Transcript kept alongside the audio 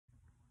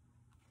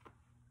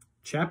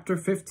Chapter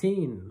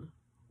 15.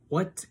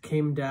 What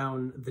Came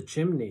Down the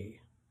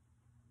Chimney?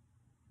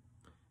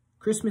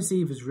 Christmas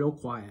Eve is real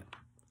quiet.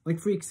 Like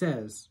Freak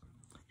says,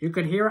 you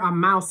could hear a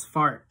mouse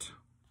fart.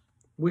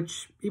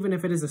 Which, even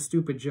if it is a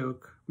stupid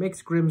joke,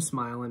 makes Grim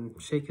smile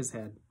and shake his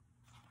head.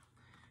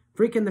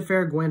 Freak and the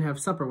fair Gwen have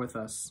supper with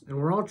us, and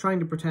we're all trying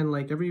to pretend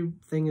like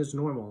everything is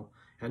normal,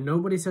 and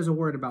nobody says a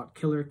word about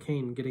Killer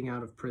Kane getting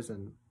out of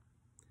prison.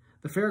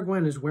 The fair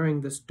Gwen is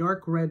wearing this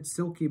dark red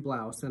silky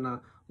blouse and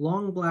a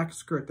long black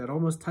skirt that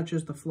almost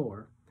touches the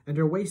floor, and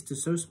her waist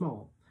is so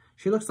small.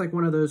 She looks like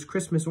one of those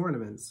Christmas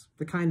ornaments,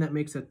 the kind that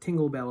makes a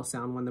tingle bell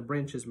sound when the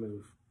branches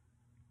move.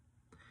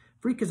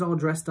 Freak is all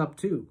dressed up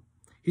too.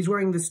 He's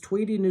wearing this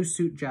tweedy new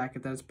suit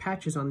jacket that has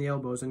patches on the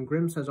elbows, and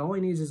Grim says all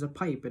he needs is a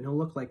pipe and he'll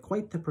look like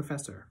quite the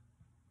professor.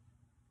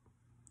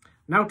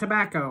 No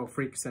tobacco,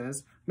 Freak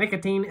says.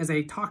 Nicotine is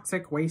a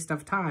toxic waste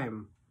of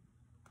time.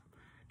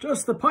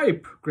 Just the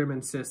pipe, Grim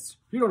insists.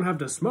 You don't have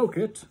to smoke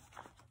it.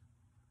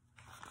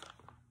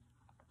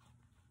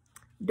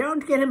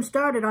 Don't get him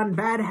started on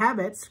bad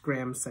habits,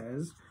 Graham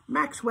says.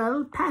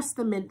 Maxwell, pass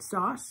the mint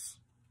sauce.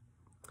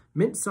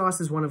 Mint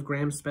sauce is one of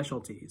Graham's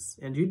specialties,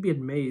 and you'd be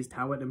amazed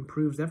how it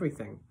improves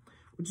everything,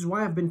 which is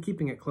why I've been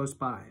keeping it close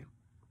by.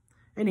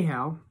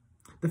 Anyhow,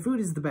 the food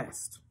is the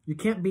best. You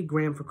can't beat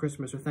Graham for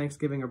Christmas or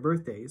Thanksgiving or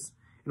birthdays,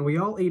 and we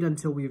all eat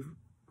until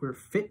we're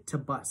fit to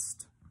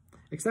bust.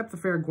 Except the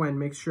fair Gwen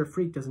makes sure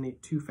Freak doesn't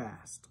eat too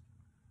fast.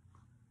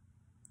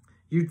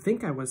 You'd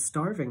think I was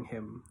starving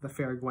him, the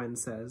fair Gwen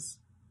says.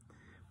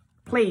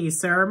 Please,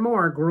 sir,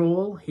 more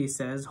gruel, he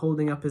says,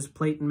 holding up his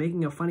plate and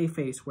making a funny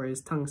face where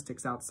his tongue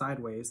sticks out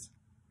sideways.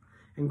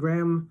 And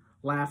Graham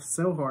laughs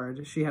so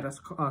hard she had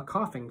a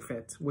coughing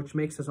fit, which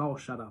makes us all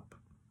shut up.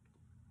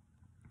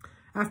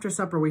 After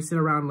supper, we sit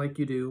around like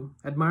you do,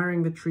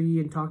 admiring the tree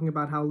and talking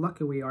about how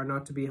lucky we are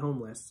not to be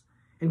homeless.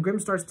 And Grim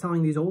starts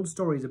telling these old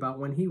stories about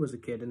when he was a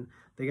kid and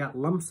they got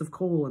lumps of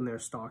coal in their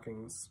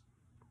stockings.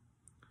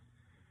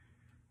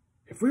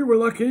 If we were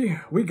lucky,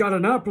 we got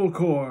an apple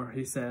core,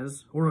 he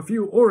says, or a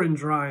few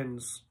orange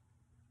rinds.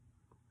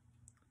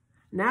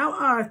 Now,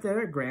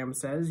 Arthur, Graham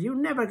says, you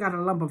never got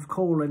a lump of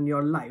coal in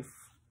your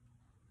life.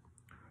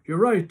 You're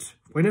right.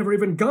 We never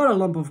even got a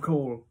lump of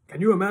coal.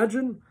 Can you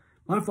imagine?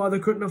 My father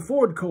couldn't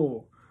afford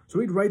coal, so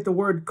he'd write the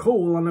word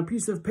coal on a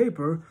piece of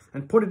paper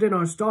and put it in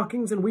our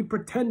stockings, and we'd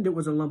pretend it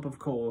was a lump of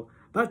coal.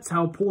 That's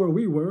how poor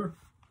we were.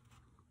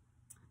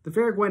 The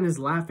fair Gwen is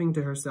laughing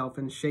to herself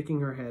and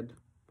shaking her head.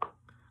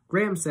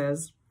 Graham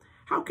says,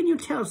 how can you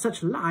tell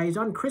such lies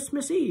on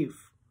Christmas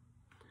Eve?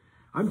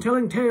 I'm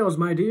telling tales,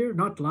 my dear,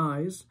 not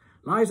lies.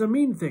 Lies are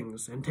mean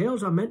things, and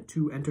tales are meant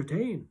to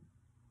entertain.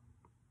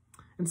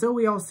 And so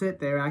we all sit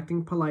there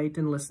acting polite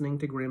and listening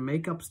to Grim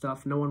make up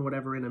stuff no one would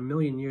ever in a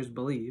million years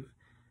believe,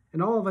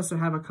 and all of us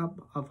have a cup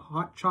of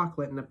hot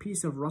chocolate and a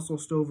piece of Russell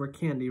Stover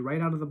candy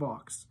right out of the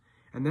box,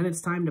 and then it's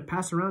time to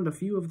pass around a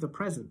few of the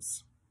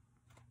presents.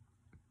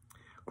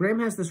 Graham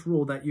has this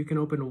rule that you can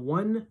open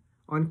one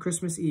on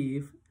Christmas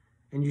Eve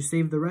and you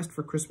save the rest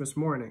for Christmas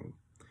morning,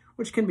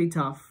 which can be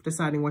tough,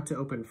 deciding what to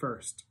open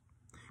first.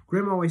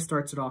 Grim always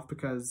starts it off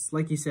because,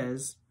 like he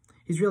says,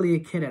 he's really a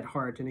kid at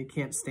heart and he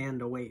can't stand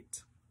to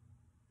wait.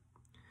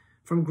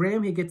 From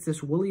Graham, he gets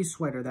this woolly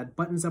sweater that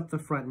buttons up the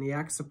front and he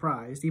acts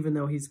surprised, even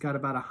though he's got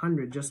about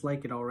 100 just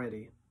like it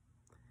already.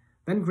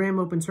 Then Graham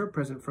opens her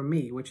present from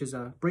me, which is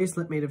a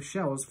bracelet made of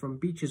shells from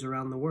beaches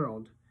around the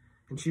world,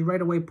 and she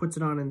right away puts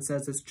it on and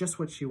says it's just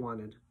what she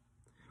wanted,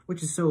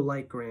 which is so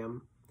like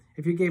Graham.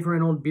 If you gave her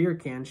an old beer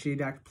can,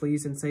 she'd act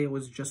pleased and say it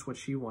was just what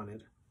she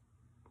wanted.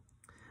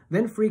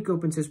 Then Freak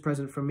opens his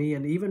present from me,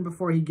 and even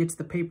before he gets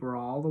the paper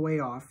all the way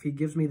off, he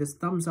gives me this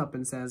thumbs up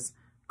and says,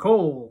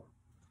 coal!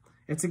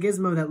 It's a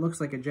gizmo that looks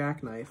like a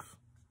jackknife.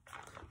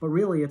 But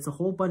really, it's a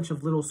whole bunch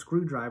of little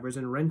screwdrivers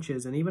and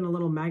wrenches and even a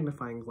little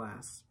magnifying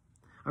glass.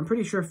 I'm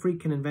pretty sure Freak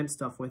can invent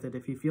stuff with it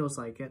if he feels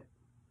like it.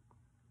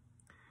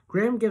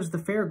 Graham gives the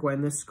fair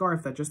Gwen this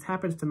scarf that just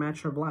happens to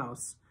match her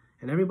blouse,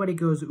 and everybody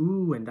goes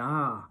ooh and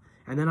ah,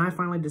 and then I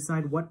finally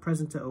decide what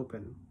present to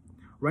open.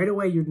 Right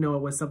away you'd know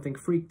it was something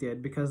Freak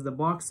did because the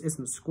box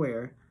isn't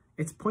square,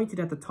 it's pointed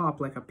at the top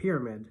like a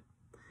pyramid.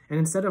 And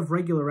instead of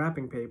regular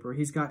wrapping paper,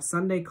 he's got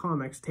Sunday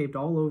comics taped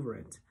all over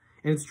it,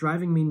 and it's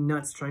driving me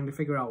nuts trying to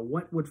figure out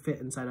what would fit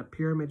inside a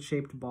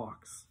pyramid-shaped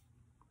box.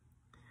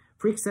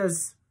 Freak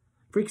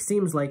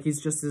seems like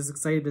he's just as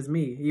excited as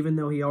me, even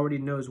though he already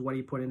knows what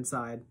he put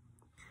inside.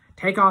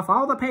 Take off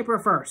all the paper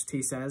first,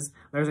 he says.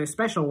 There's a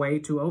special way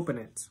to open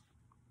it.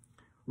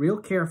 Real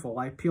careful,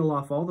 I peel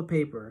off all the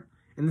paper,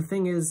 and the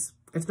thing is,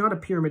 it's not a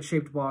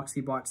pyramid-shaped box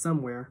he bought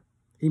somewhere.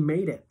 He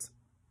made it.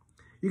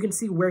 You can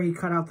see where he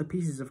cut out the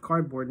pieces of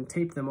cardboard and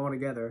taped them all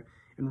together,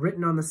 and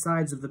written on the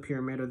sides of the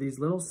pyramid are these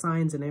little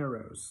signs and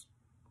arrows.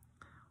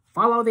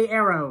 Follow the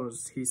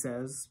arrows, he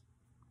says.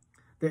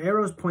 The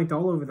arrows point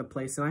all over the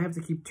place, and I have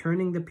to keep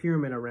turning the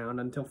pyramid around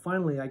until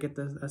finally I get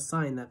a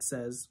sign that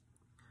says,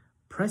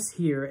 press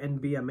here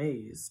and be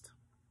amazed.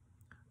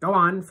 Go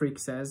on, Freak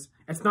says.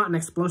 It's not an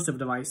explosive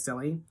device,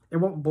 silly. It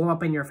won't blow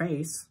up in your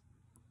face.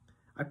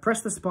 I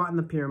press the spot in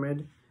the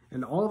pyramid,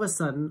 and all of a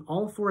sudden,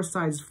 all four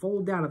sides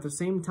fold down at the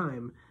same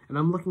time, and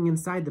I'm looking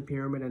inside the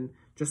pyramid, and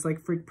just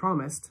like Freak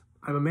promised,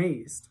 I'm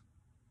amazed.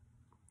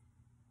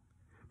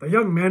 "The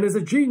young man is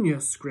a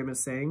genius," Grim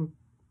is saying,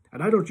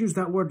 "and I don't use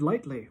that word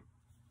lightly."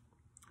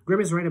 Grim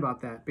is right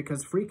about that,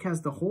 because Freak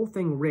has the whole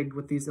thing rigged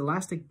with these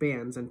elastic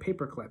bands and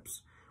paper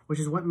clips, which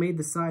is what made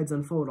the sides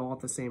unfold all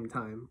at the same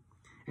time.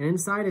 And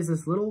inside is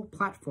this little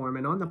platform,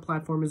 and on the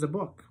platform is a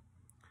book.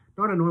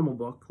 Not a normal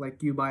book,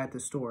 like you buy at the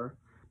store,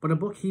 but a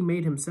book he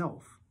made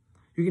himself.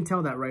 You can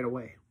tell that right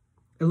away.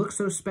 It looks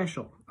so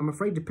special. I'm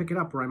afraid to pick it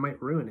up or I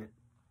might ruin it.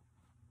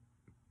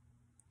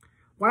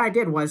 "What I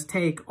did was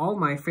take all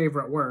my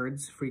favorite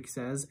words," Freak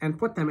says, "and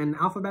put them in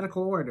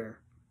alphabetical order."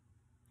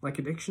 "Like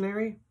a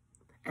dictionary?"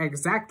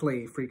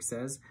 "Exactly," Freak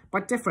says,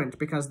 "but different,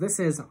 because this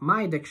is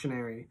my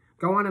dictionary.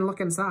 Go on and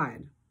look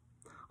inside."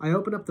 I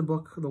open up the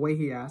book the way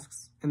he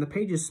asks, and the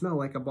pages smell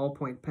like a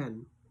ballpoint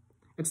pen.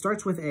 It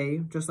starts with A,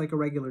 just like a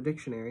regular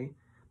dictionary,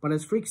 but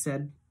as Freak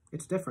said,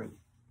 it's different.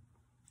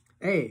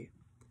 A.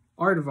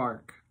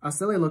 Aardvark, a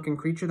silly-looking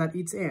creature that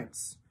eats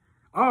ants.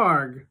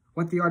 Arg,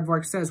 what the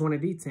aardvark says when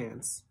it eats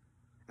ants.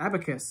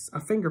 Abacus, a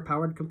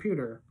finger-powered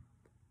computer.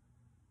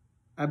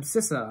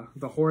 Abscissa,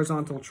 the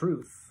horizontal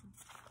truth.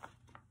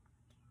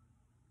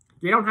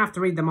 "You don't have to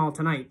read them all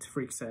tonight,"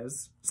 Freak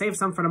says. "Save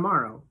some for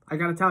tomorrow. I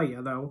gotta tell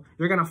you, though,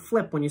 you're gonna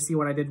flip when you see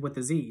what I did with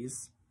the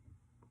Z's."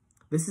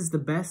 This is the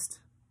best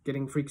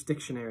getting Freak's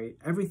dictionary.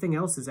 Everything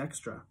else is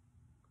extra.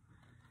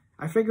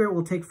 I figure it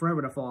will take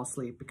forever to fall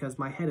asleep because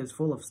my head is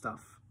full of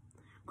stuff.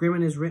 Grim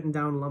has written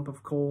down lump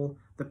of coal,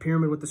 the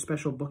pyramid with the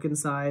special book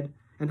inside,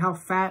 and how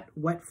fat,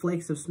 wet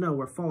flakes of snow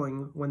were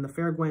falling when the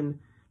Fairgwen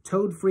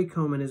towed Freak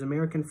home in his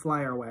American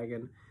Flyer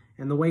wagon,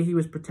 and the way he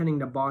was pretending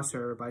to boss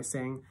her by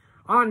saying,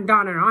 "On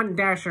Donner, on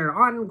Dasher,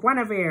 on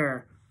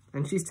Guinevere,"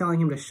 and she's telling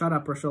him to shut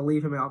up or she'll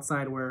leave him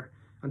outside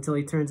until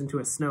he turns into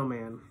a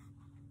snowman.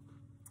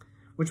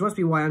 Which must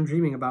be why I'm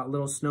dreaming about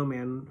little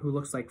snowman who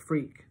looks like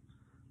Freak.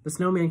 The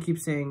snowman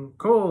keeps saying,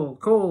 "Coal,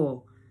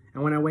 coal,"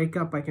 and when I wake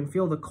up, I can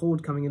feel the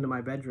cold coming into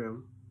my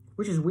bedroom,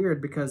 which is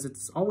weird because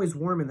it's always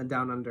warm in the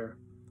down under,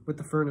 with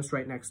the furnace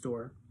right next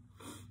door.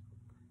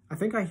 I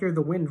think I hear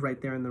the wind right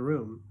there in the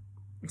room,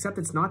 except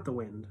it's not the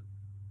wind.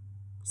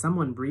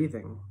 Someone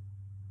breathing.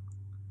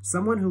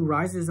 Someone who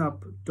rises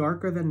up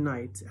darker than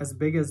night, as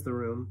big as the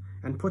room,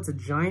 and puts a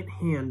giant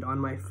hand on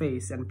my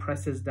face and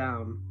presses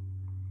down.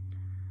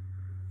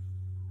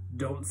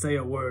 "Don't say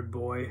a word,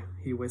 boy,"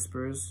 he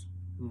whispers.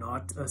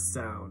 "Not a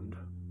sound."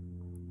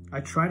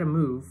 I try to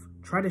move,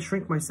 try to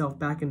shrink myself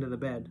back into the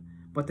bed,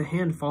 but the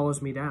hand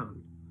follows me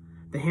down.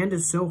 The hand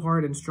is so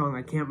hard and strong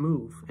I can't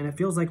move, and it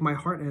feels like my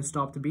heart has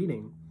stopped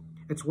beating.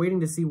 It's waiting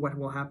to see what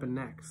will happen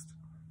next.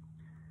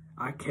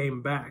 "I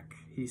came back,"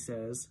 he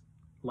says,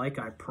 "like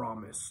I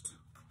promised."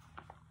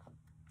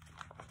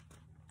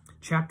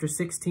 Chapter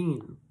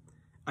 16.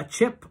 A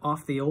chip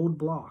off the old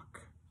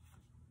block.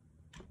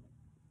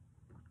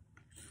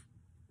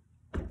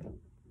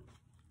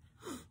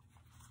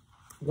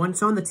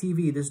 Once on the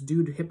TV, this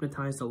dude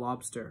hypnotized a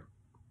lobster.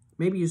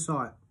 Maybe you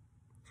saw it.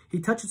 He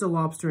touches a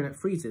lobster and it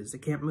freezes.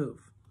 It can't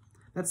move.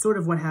 That's sort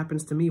of what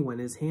happens to me when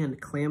his hand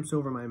clamps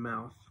over my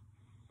mouth.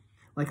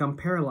 Like I'm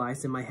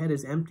paralyzed and my head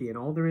is empty and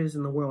all there is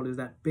in the world is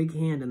that big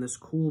hand and this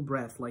cool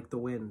breath like the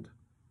wind.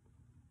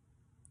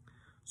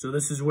 "So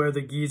this is where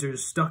the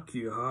geezers stuck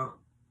you, huh?"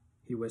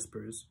 he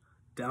whispers.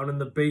 "Down in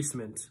the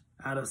basement.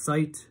 Out of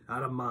sight,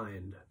 out of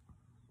mind."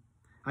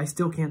 I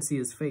still can't see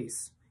his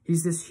face.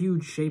 He's this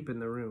huge shape in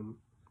the room.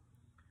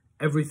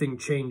 "Everything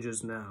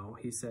changes now,"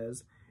 he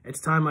says. "It's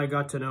time I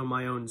got to know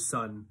my own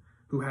son,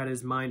 who had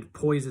his mind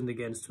poisoned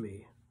against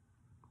me."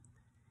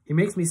 He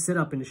makes me sit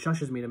up and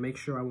shushes me to make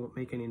sure I won't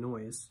make any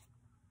noise.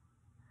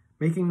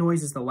 Making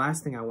noise is the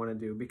last thing I want to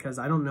do, because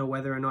I don't know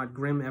whether or not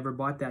Grim ever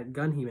bought that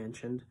gun he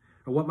mentioned,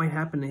 or what might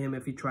happen to him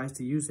if he tries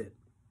to use it.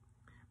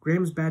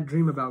 Grim's bad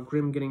dream about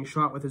Grim getting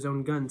shot with his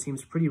own gun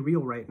seems pretty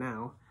real right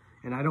now,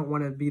 and I don't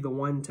want to be the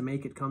one to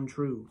make it come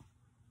true.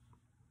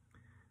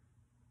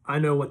 "I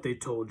know what they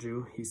told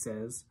you," he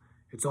says.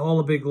 "It's all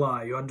a big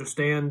lie, you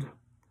understand?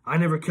 I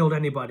never killed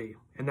anybody,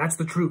 and that's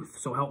the truth,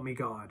 so help me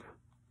God."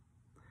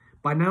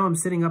 By now I'm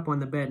sitting up on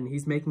the bed and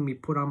he's making me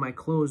put on my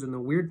clothes, and the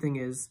weird thing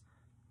is,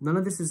 none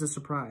of this is a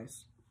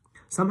surprise.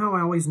 Somehow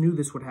I always knew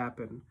this would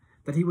happen,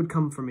 that he would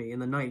come for me in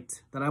the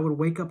night, that I would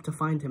wake up to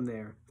find him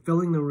there,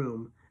 filling the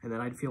room, and that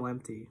I'd feel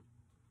empty.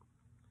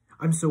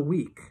 I'm so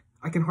weak,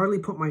 I can hardly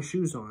put my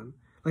shoes on,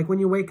 like when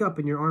you wake up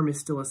and your arm is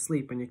still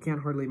asleep and you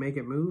can't hardly make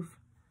it move.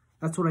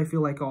 That's what I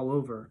feel like all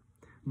over,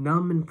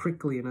 numb and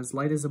prickly and as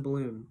light as a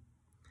balloon,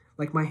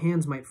 like my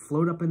hands might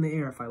float up in the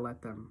air if I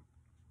let them.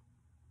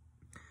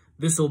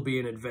 "This'll be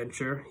an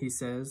adventure," he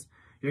says.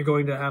 "You're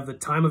going to have the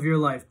time of your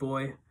life,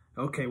 boy.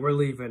 Okay, we're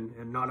leaving,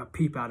 and not a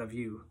peep out of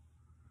you."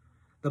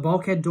 The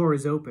bulkhead door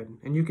is open,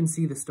 and you can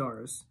see the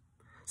stars.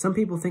 Some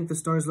people think the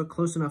stars look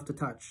close enough to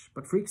touch,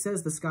 but Freak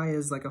says the sky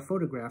is like a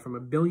photograph from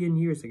 1 billion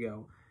years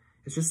ago.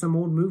 It's just some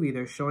old movie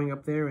they're showing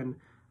up there, and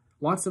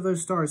lots of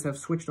those stars have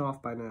switched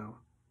off by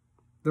now.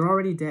 They're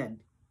already dead,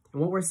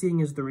 and what we're seeing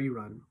is the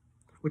rerun,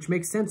 which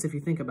makes sense if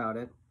you think about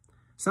it.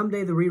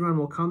 Someday the rerun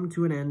will come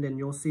to an end and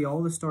you'll see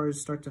all the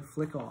stars start to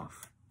flick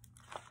off,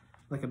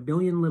 like a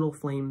billion little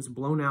flames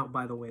blown out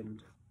by the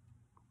wind.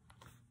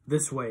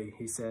 This way,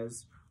 he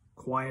says,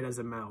 quiet as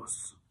a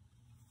mouse.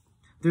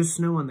 There's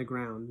snow on the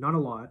ground, not a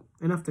lot,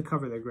 enough to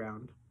cover the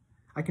ground.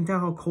 I can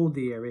tell how cold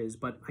the air is,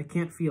 but I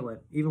can't feel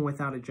it, even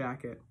without a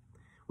jacket,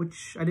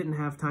 which I didn't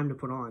have time to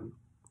put on.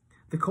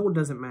 The cold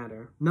doesn't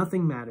matter.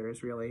 Nothing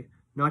matters, really.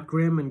 Not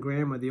Grim and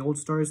Graham or the old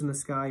stars in the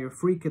sky or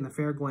Freak and the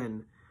fair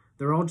Gwen.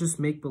 They're all just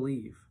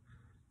make-believe.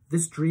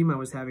 This dream I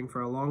was having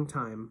for a long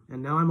time,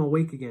 and now I'm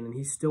awake again and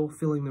he's still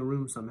filling the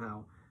room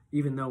somehow,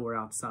 even though we're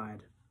outside.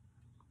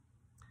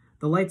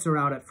 The lights are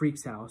out at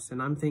Freak's house,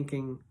 and I'm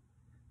thinking,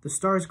 the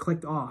stars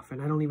clicked off,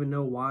 and I don't even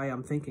know why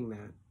I'm thinking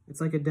that.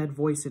 It's like a dead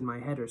voice in my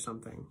head or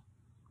something.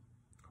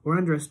 We're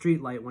under a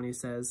street light when he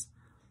says,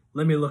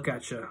 "Let me look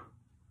at you."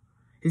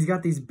 He's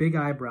got these big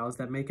eyebrows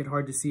that make it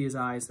hard to see his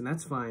eyes, and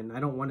that's fine.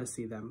 I don't want to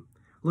see them.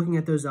 Looking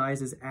at those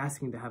eyes is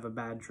asking to have a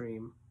bad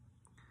dream.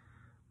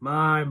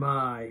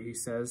 My, he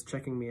says,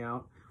 checking me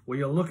out. Will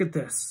you look at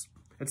this?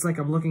 It's like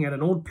I'm looking at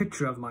an old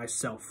picture of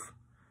myself.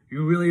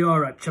 You really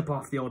are a chip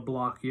off the old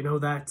block, you know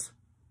that?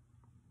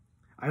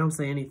 I don't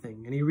say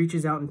anything, and he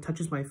reaches out and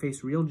touches my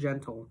face real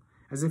gentle,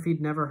 as if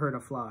he'd never hurt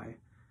a fly.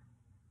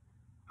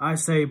 I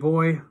say,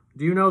 boy,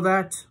 do you know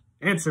that?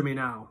 Answer me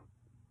now.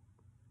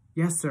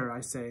 Yes, sir,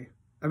 I say.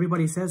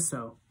 Everybody says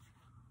so.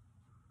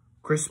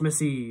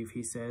 Christmas Eve,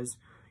 he says.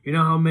 You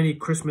know how many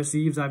Christmas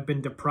Eves I've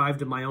been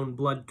deprived of my own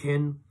blood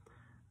kin?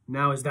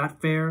 Now, is that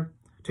fair?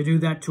 To do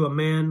that to a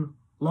man?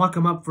 Lock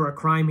him up for a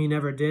crime he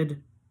never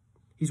did?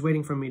 He's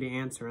waiting for me to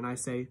answer, and I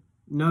say,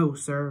 No,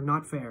 sir,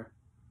 not fair.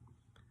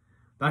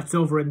 That's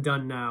over and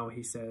done now,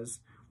 he says.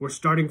 We're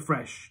starting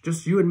fresh.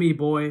 Just you and me,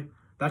 boy.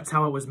 That's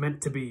how it was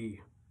meant to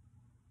be.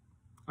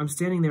 I'm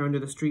standing there under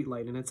the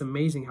streetlight, and it's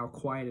amazing how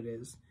quiet it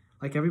is.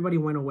 Like everybody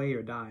went away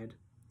or died.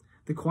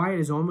 The quiet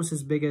is almost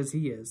as big as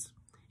he is.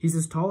 He's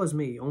as tall as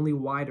me, only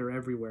wider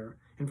everywhere.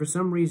 And for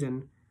some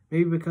reason,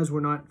 maybe because we're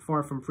not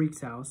far from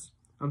Freak's house,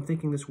 I'm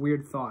thinking this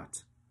weird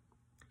thought.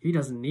 He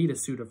doesn't need a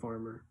suit of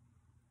armor.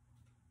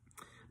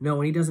 No,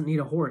 and he doesn't need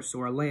a horse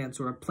or a lance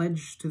or a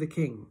pledge to the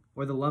king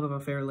or the love of a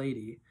fair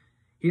lady.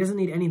 He doesn't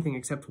need anything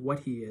except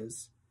what he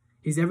is.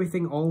 He's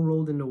everything all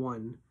rolled into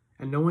one,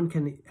 and no one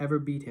can ever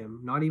beat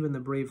him, not even the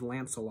brave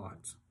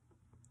Lancelot.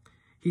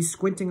 He's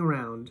squinting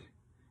around.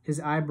 His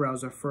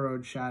eyebrows are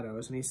furrowed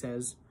shadows, and he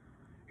says,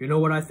 You know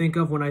what I think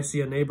of when I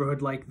see a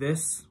neighborhood like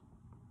this?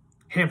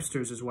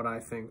 Hamsters is what I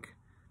think.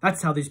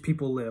 That's how these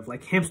people live,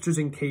 like hamsters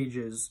in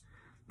cages.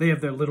 They have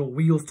their little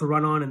wheels to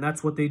run on, and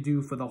that's what they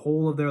do for the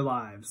whole of their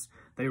lives.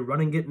 They run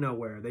and get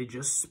nowhere. They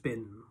just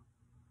spin.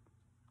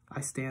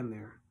 I stand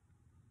there.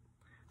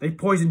 They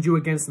poisoned you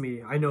against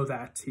me. I know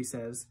that, he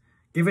says.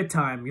 Give it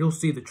time. You'll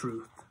see the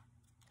truth.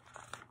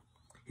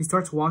 He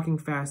starts walking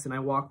fast, and I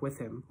walk with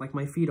him, like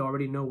my feet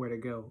already know where to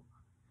go.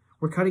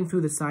 We're cutting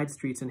through the side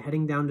streets and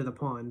heading down to the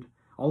pond,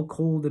 all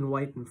cold and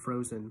white and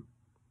frozen.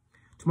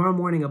 Tomorrow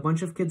morning, a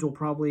bunch of kids will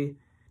probably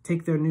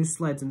take their new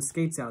sleds and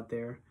skates out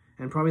there,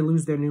 and probably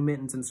lose their new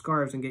mittens and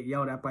scarves and get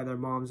yelled at by their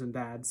moms and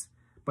dads.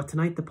 But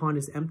tonight the pond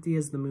is empty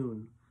as the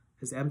moon,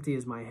 as empty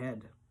as my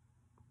head.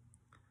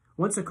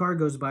 Once a car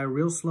goes by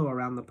real slow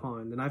around the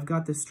pond, and I've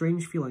got this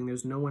strange feeling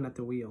there's no one at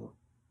the wheel.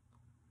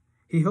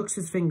 He hooks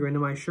his finger into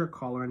my shirt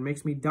collar and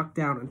makes me duck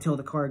down until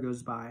the car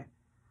goes by.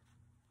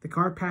 The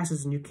car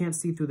passes and you can't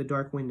see through the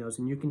dark windows,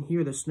 and you can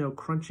hear the snow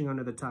crunching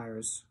under the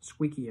tires,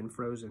 squeaky and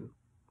frozen.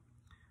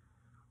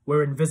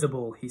 We're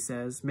invisible, he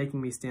says,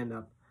 making me stand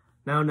up.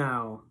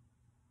 Now,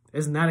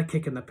 isn't that a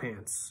kick in the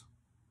pants?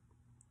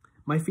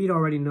 My feet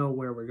already know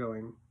where we're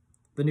going.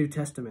 The New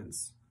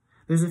Testaments.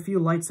 There's a few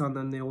lights on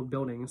them in the old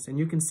buildings, and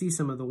you can see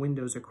some of the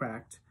windows are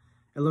cracked.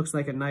 It looks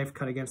like a knife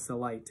cut against the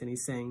light, and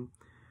he's saying,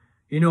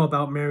 You know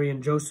about Mary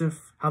and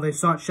Joseph, how they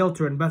sought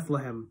shelter in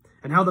Bethlehem,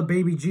 and how the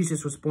baby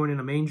Jesus was born in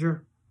a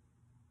manger?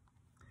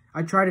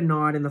 I try to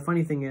nod, and the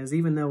funny thing is,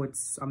 even though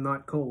I'm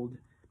not cold,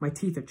 my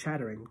teeth are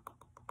chattering.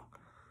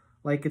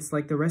 It's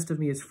like the rest of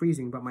me is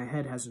freezing, but my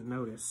head hasn't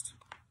noticed.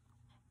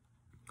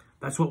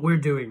 That's what we're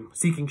doing,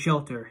 seeking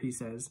shelter, he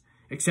says,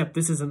 except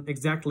this isn't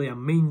exactly a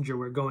manger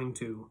we're going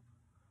to.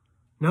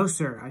 No,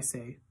 sir, I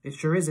say. It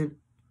sure isn't.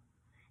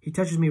 He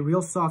touches me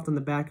real soft on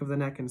the back of the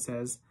neck and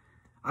says,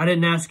 I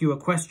didn't ask you a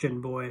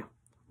question, boy.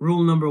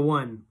 Rule number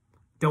 1,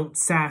 don't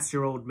sass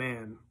your old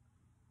man.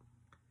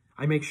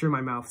 I make sure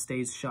my mouth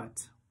stays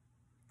shut.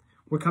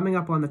 We're coming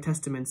up on the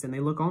Testaments, and they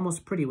look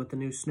almost pretty with the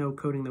new snow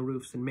coating the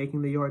roofs and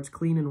making the yards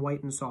clean and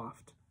white and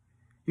soft.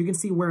 You can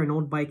see wear and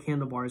old bike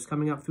handlebars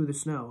coming up through the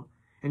snow,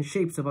 and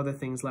shapes of other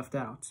things left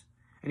out.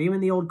 And even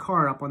the old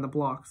car up on the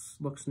blocks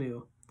looks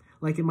new,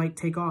 like it might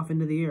take off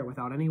into the air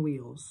without any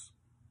wheels.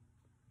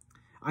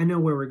 I know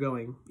where we're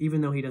going, even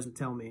though he doesn't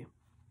tell me.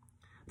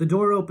 The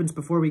door opens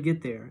before we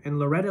get there, and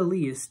Loretta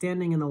Lee is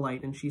standing in the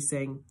light, and she's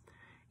saying,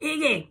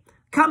 Iggy,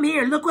 come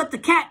here, look what the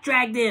cat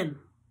dragged in.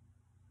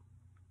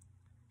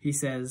 He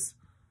says,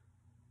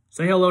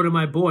 Say hello to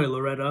my boy,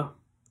 Loretta.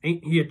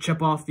 Ain't he a chip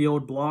off the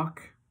old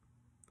block?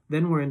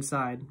 Then we're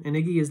inside, and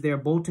Iggy is there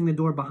bolting the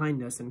door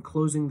behind us and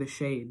closing the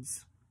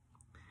shades.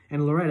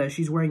 And Loretta,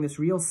 she's wearing this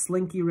real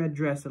slinky red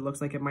dress that looks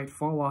like it might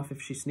fall off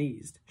if she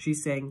sneezed.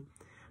 She's saying,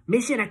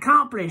 "Mission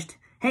accomplished.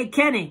 Hey,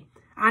 Kenny,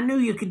 I knew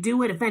you could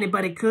do it if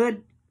anybody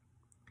could."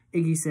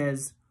 Iggy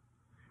says,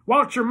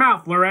 "Watch your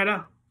mouth,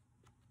 Loretta."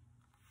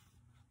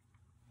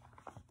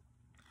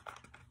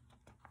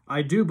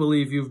 "I do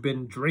believe you've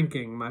been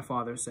drinking," my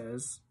father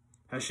says.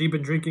 "Has she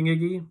been drinking,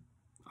 Iggy?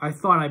 I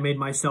thought I made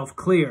myself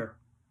clear."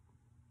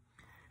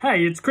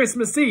 "Hey, it's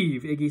Christmas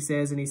Eve," Iggy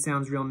says, and he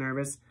sounds real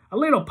nervous. "A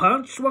little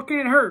punch, what can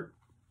it hurt?"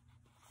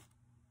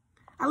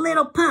 "A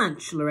little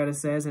punch," Loretta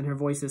says, and her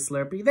voice is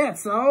slurpy.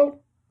 "That's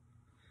all."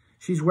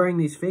 She's wearing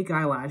these fake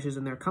eyelashes,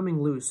 and they're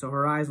coming loose, so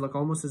her eyes look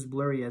almost as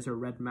blurry as her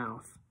red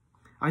mouth.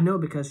 I know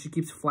because she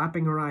keeps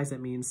flapping her eyes at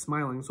me and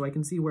smiling so I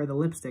can see where the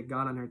lipstick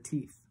got on her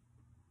teeth.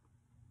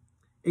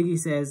 Iggy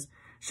says,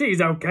 "She's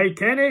okay,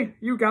 Kenny.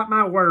 You got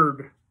my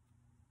word."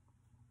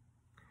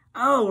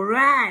 "Oh,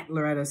 right,"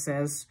 Loretta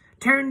says.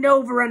 "Turned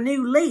over a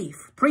new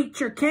leaf.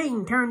 Preacher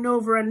Kane turned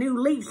over a new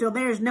leaf so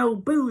there's no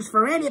booze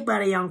for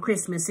anybody on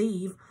Christmas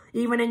Eve,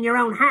 even in your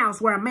own house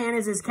where a man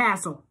is his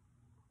castle."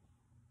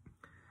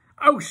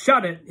 "Oh,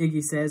 shut it,"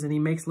 Iggy says, and he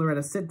makes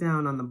Loretta sit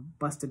down on the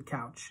busted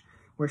couch,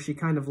 where she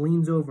kind of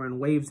leans over and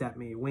waves at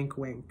me, wink,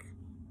 wink.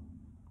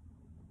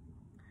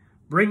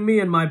 "Bring me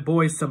and my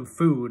boys some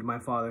food," my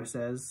father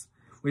says.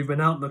 "We've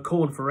been out in the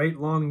cold for 8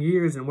 long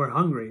years and we're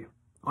hungry.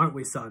 Aren't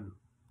we, son?"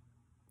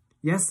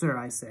 "Yes, sir,"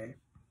 I say.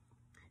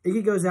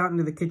 Iggy goes out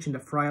into the kitchen to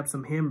fry up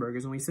some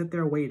hamburgers, and we sit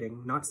there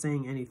waiting, not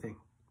saying anything.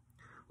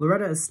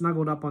 Loretta is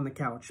snuggled up on the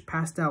couch,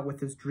 passed out with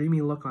this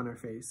dreamy look on her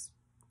face.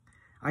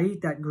 I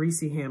eat that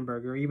greasy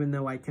hamburger, even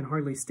though I can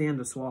hardly stand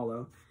to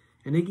swallow,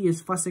 and Iggy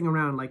is fussing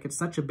around like it's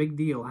such a big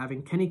deal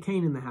having Kenny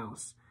Kane in the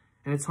house,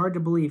 and it's hard to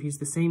believe he's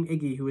the same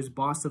Iggy who is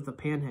boss of the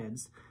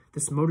Panheads,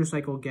 this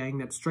motorcycle gang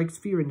that strikes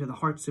fear into the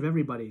hearts of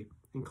everybody,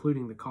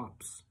 including the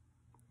cops.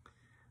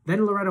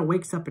 Then Loretta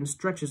wakes up and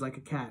stretches like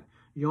a cat,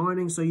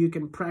 yawning so you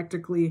can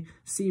practically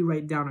see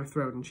right down her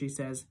throat, and she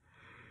says,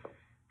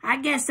 "I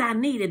guess I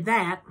needed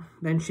that."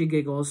 Then she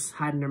giggles,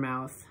 hiding her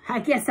mouth. "I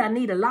guess I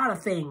need a lot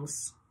of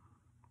things."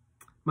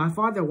 My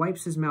father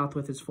wipes his mouth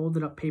with his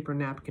folded-up paper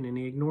napkin, and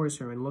he ignores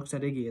her and looks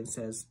at Iggy and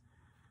says,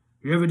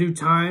 "You ever do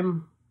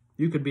time?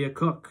 You could be a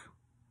cook."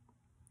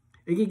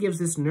 Iggy gives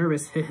this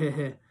nervous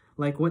heh,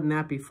 like wouldn't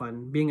that be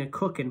fun, being a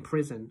cook in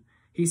prison.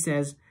 He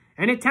says,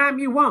 "Anytime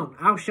you want,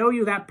 I'll show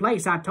you that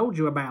place I told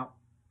you about."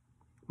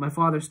 My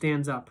father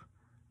stands up.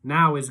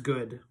 "Now is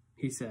good,"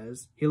 he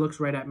says. He looks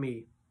right at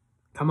me.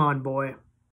 "Come on, boy."